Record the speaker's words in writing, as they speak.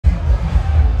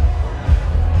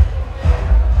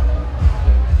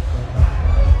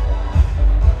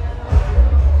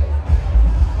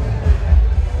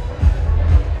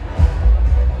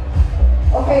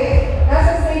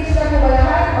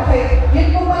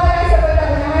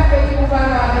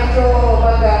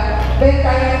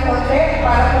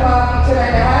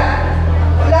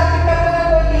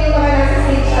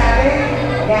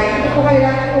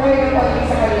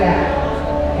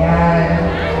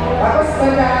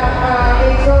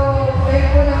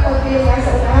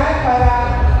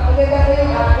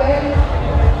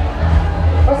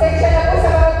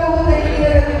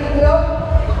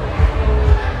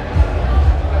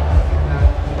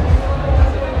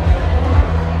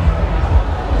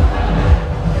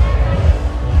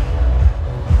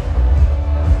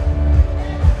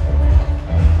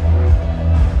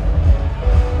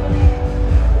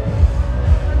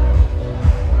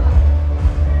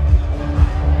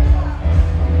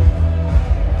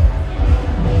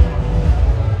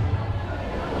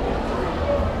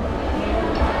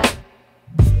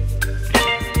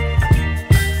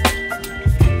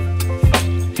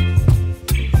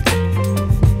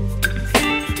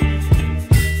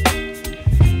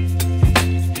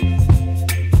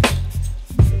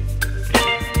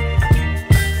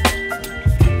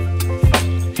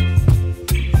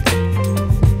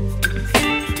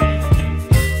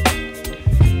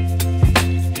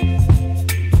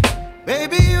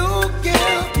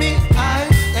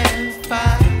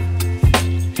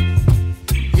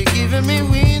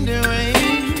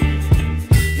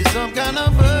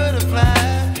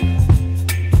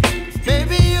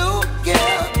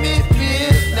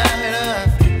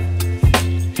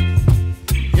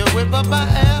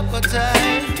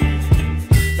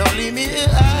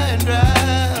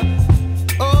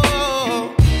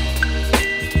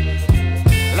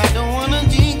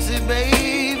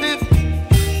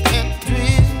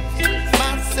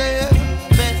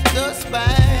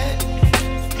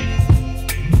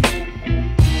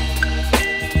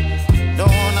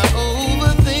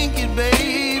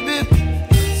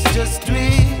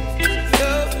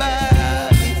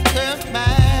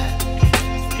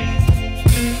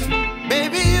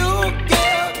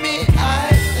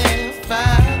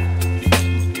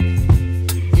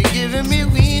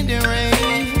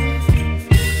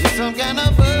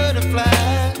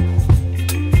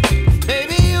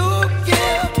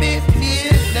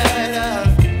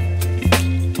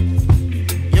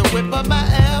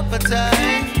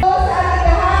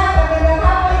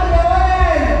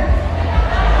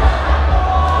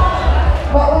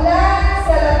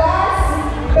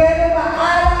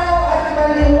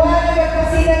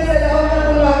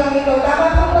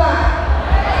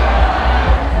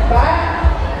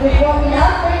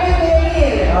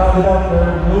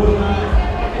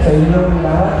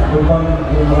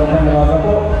magandang umaga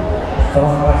po sa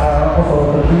mga kasama ko sa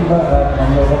Auditorium at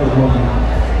ang kapatid mo.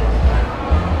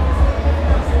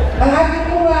 Ang ating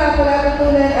pong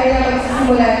palatuntunan ay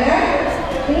magsisimula na.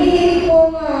 Hinihiling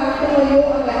pong tumayo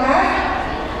ang lahat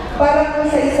para po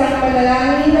sa isang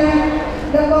panalangin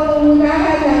na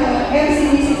pamumunahan ng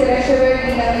MCDC Treasurer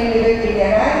Binangonan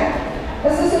Ynares.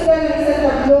 Nasusundan ng isang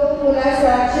tablo mula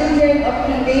sa Children of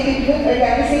King David Youth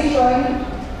Organization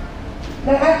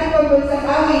ng ating pambansang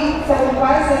awit sa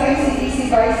kumpas ng MCDC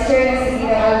Vice Chair na si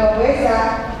Binangonan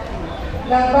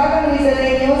ng Batang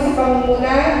Rizaleño sa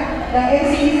pamumuna ng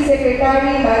MCDC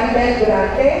Secretary Maribel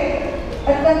Durante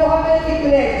at ng Cooperative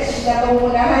Pledge na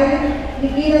pamumunahan ni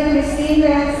Ginang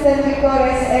Cristina San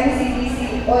Victor's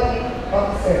MCDC Audit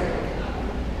Officer.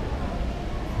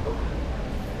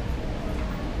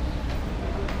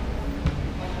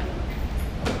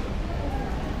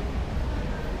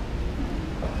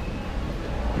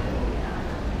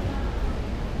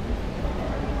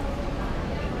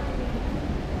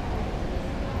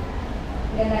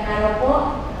 Magandang araw po.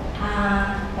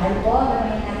 Dahil po,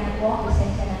 gamitin natin po,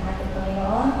 presensya ng ating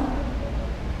Panginoon.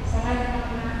 Sa ngalan ng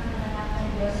mga anak ng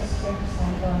Diyos, Espiritu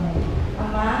Santo.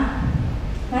 Ama,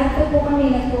 narito po kami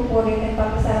nagpupuri at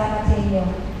pagpasalamat sa inyo.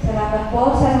 Salamat po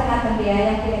sa lahat ng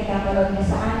biyayang pinagkakaroon niyo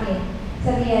sa amin.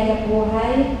 Sa biyayang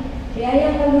buhay,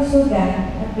 biyayang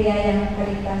kalusugan, at biyayang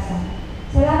kaligtasan.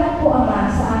 Salamat po, Ama,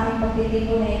 sa aming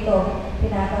pagtitipo na ito.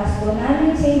 Pinataas po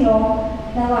namin sa inyo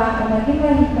nawa ang maging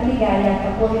maligaya at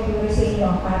kapuri-puri sa inyo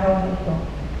ang araw na ito.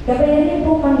 Gabayan niyo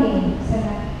po kami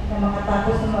na mga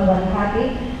tapos ng maluwalhati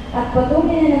at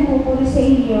patuloy na nagpupuri sa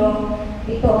inyo.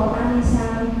 Ito ang aming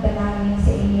samang dalangin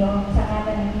sa inyo sa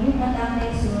ngalan ng inyong anak na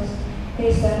Jesus,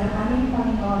 Kristo ng aming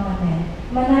Panginoon. Amen.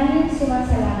 Manalangin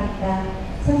sumasalangit ka,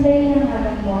 sundayin ang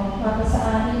alam mo, mapa sa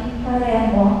amin,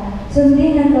 karayan mo,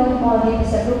 sundin ang loob mo dito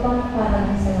sa lupang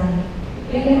parang sa langit.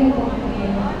 Bigyan mo po ang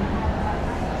Panginoon.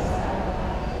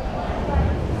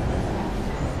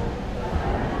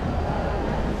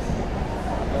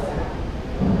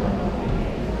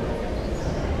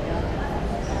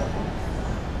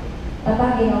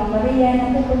 Panginoong Maria,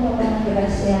 napupuno ka ng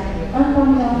grasya. Ang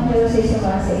Panginoong Diyos ay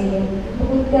sumasa iyo.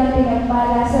 Bukod kang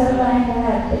pinagpala sa lahat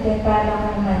lahat at nagpala ka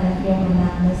naman ng iyong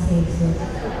anak na si Jesus.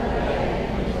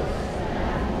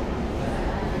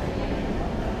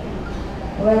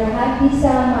 Walhati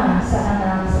sa Ama, sa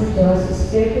Anak, sa Diyos,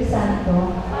 Espiritu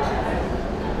Santo.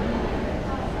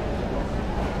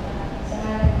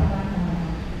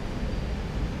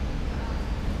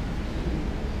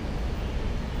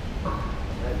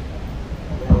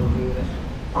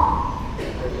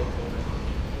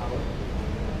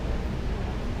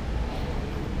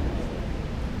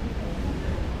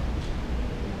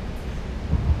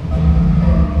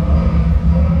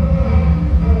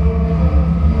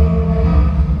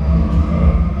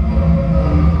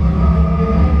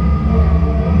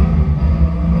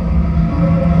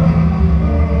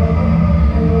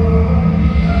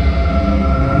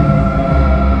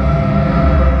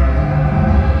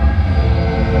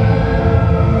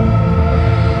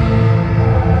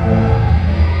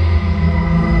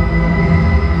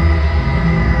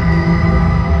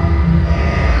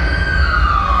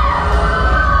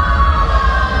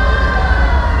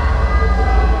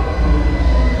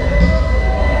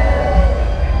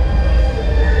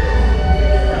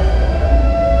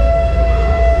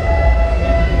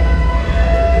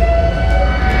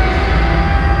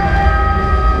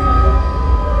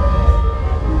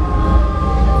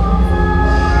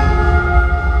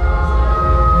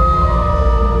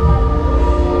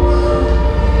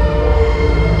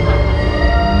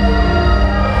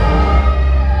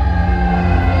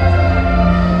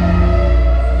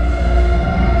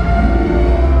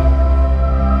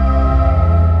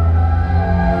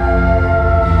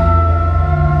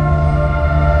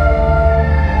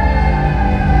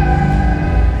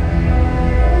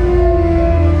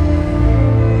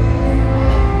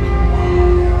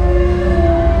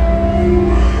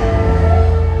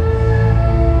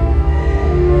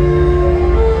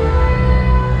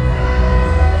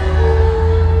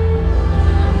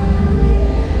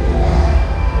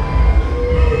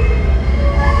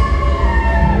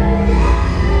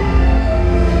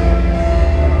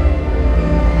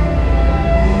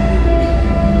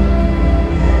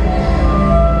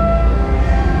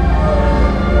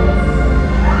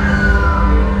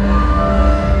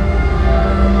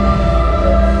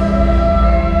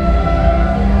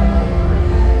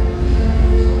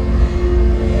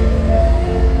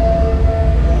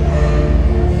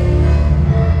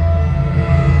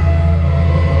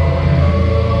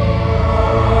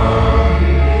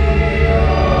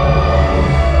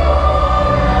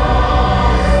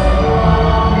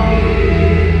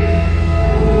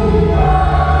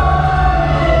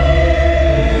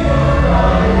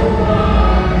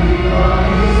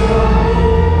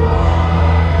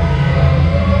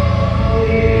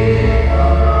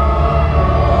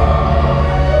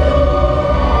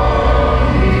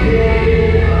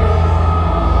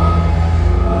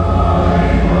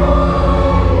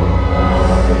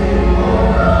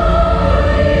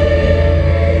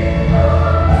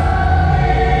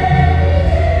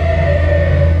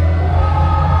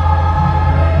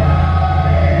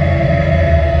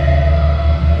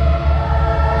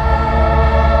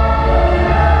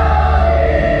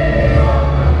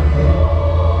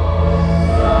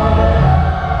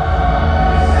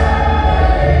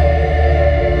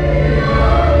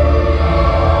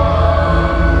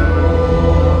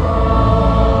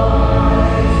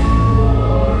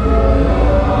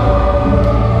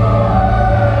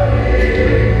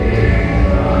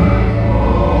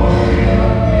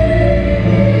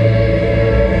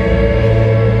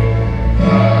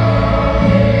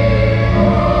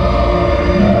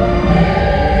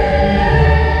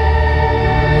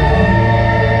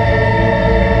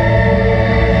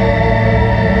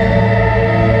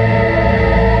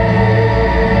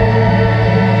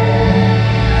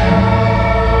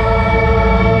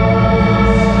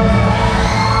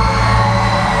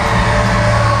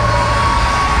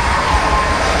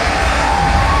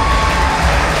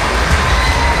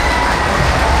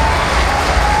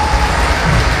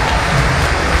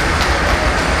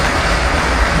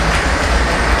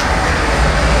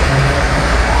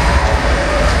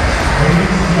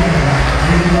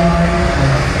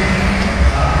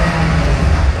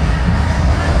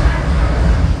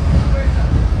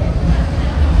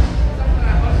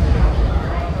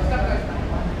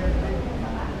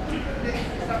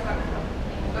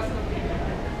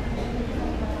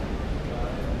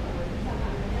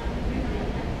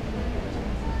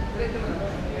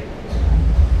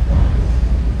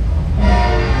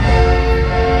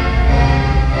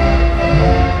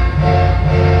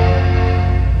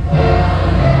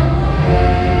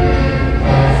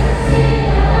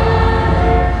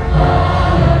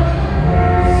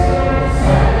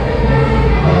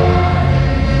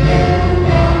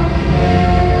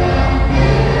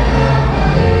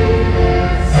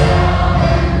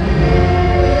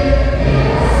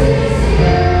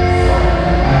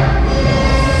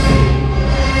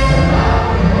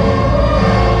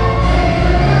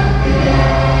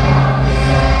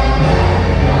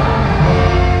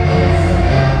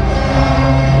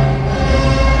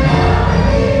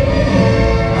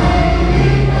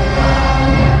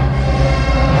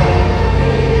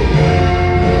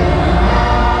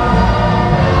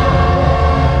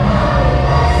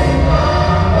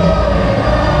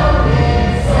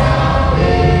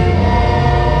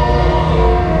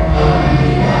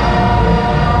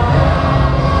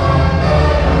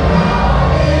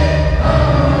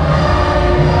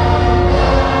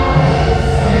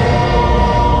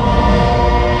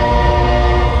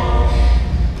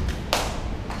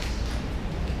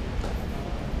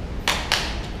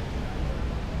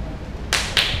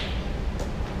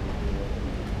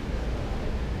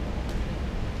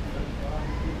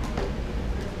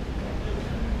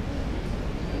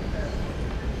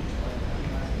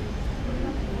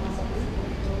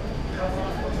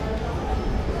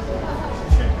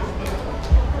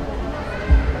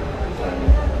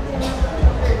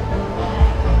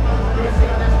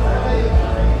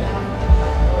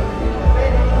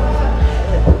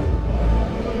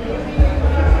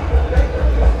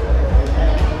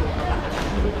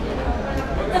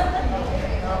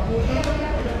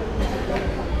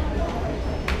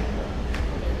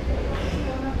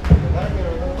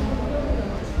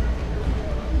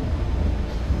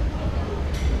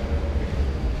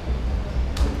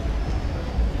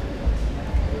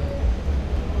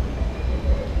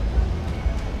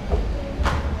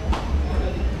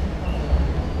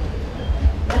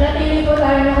 Manatili po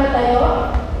tayo nakatayo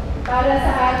para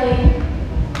sa ating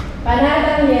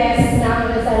panatang yes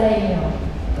ng Rizaleño.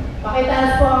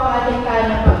 Pakitaas po ang ating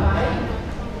kanang kamay.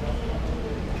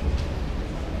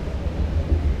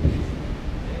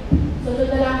 Sunod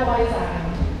na lang po kayo sa akin.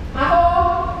 Ako,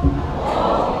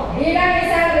 bilang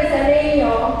isang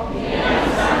Rizaleño,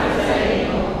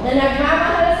 na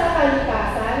nagmamahal sa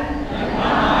kalikasan,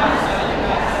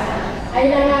 ay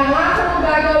nangangakong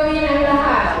gagawin ang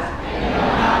lahat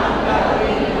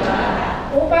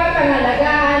upang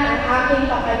pangalagaan ang aking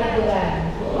kapaligiran.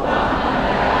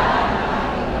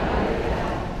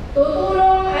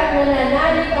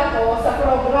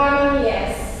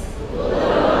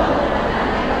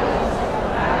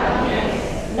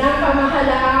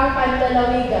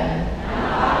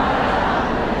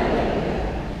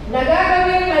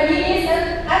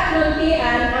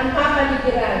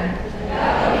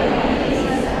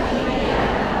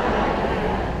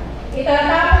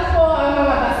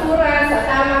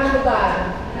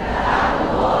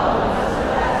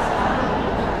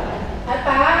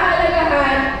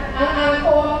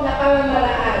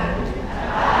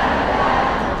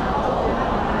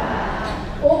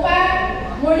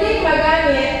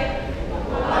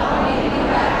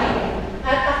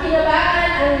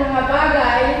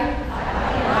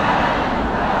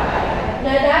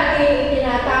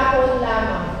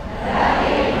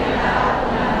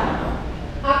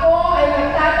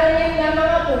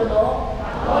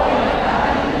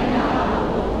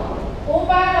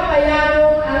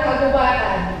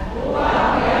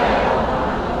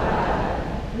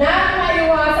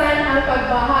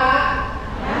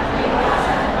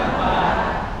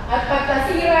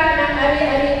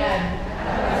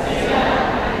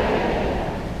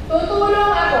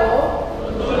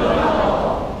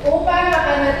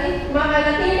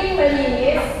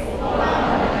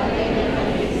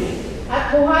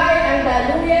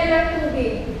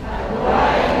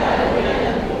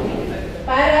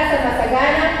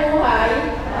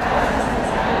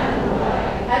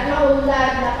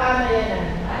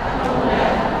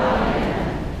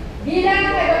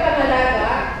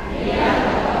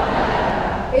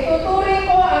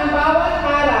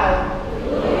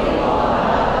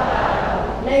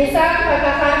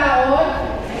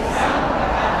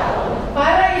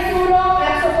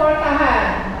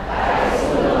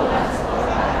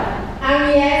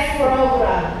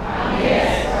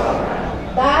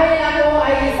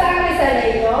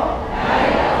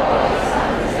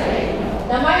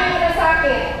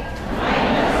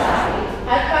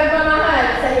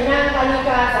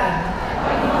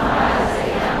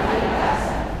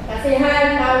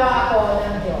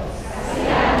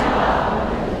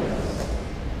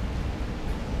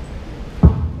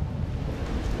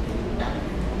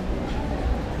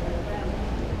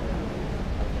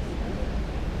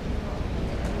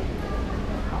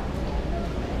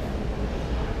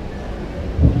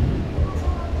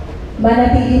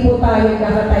 Manatili po tayo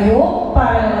nakatayo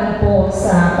para naman po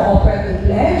sa cooperative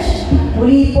pledge.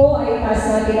 Muli po ay taas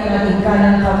natin ang ating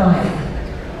kanang kamay.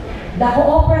 The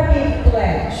cooperative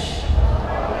pledge.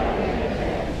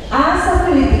 As a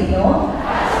Filipino,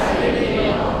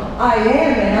 I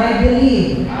am and I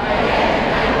believe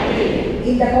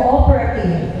in the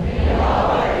cooperative.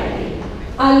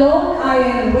 Alone I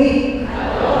am weak,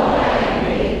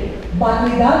 but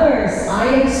with others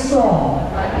I am strong.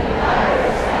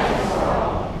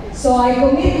 So I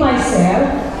commit myself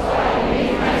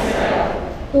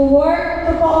to work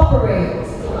to cooperate,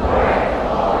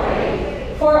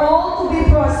 for all to be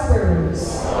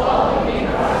prosperous.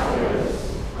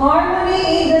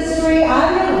 Harmony industry I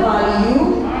will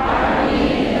value.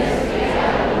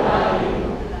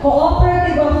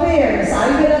 Cooperative affairs I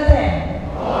will attend.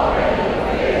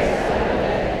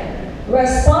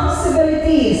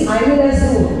 Responsibilities I will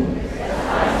assume.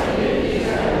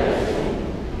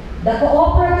 The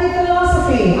cooperative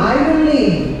philosophy I will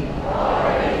live.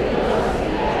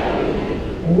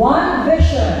 One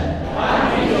vision.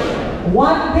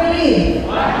 One belief.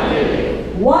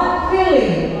 One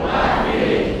feeling.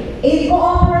 In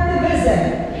cooperativism.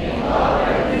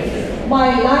 My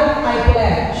life I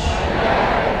pledge.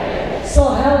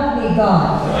 So help me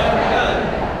God.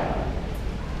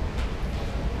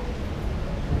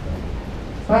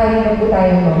 Maaari na po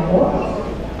tayo mangko.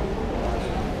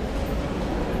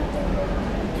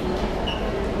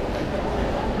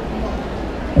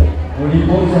 Muli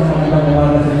po isang magandang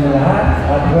umaga sa inyo lahat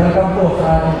at welcome po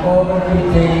sa ating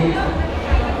Cooperative Day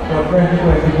for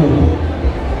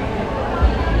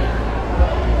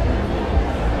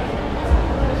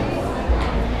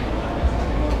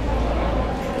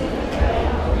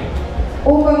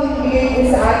Upang ibigay po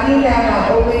sa atin ang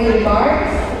opening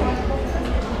remarks,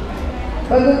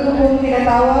 bago po pong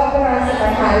tinatawag para sa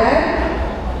tanghalan,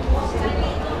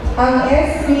 ang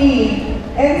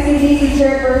Mcdc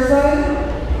Chairperson,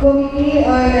 Committee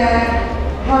on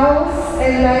House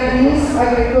and Land Use,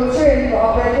 Agriculture and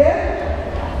Cooperative,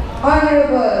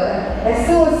 Honorable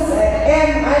Jesus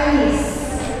M. Anis,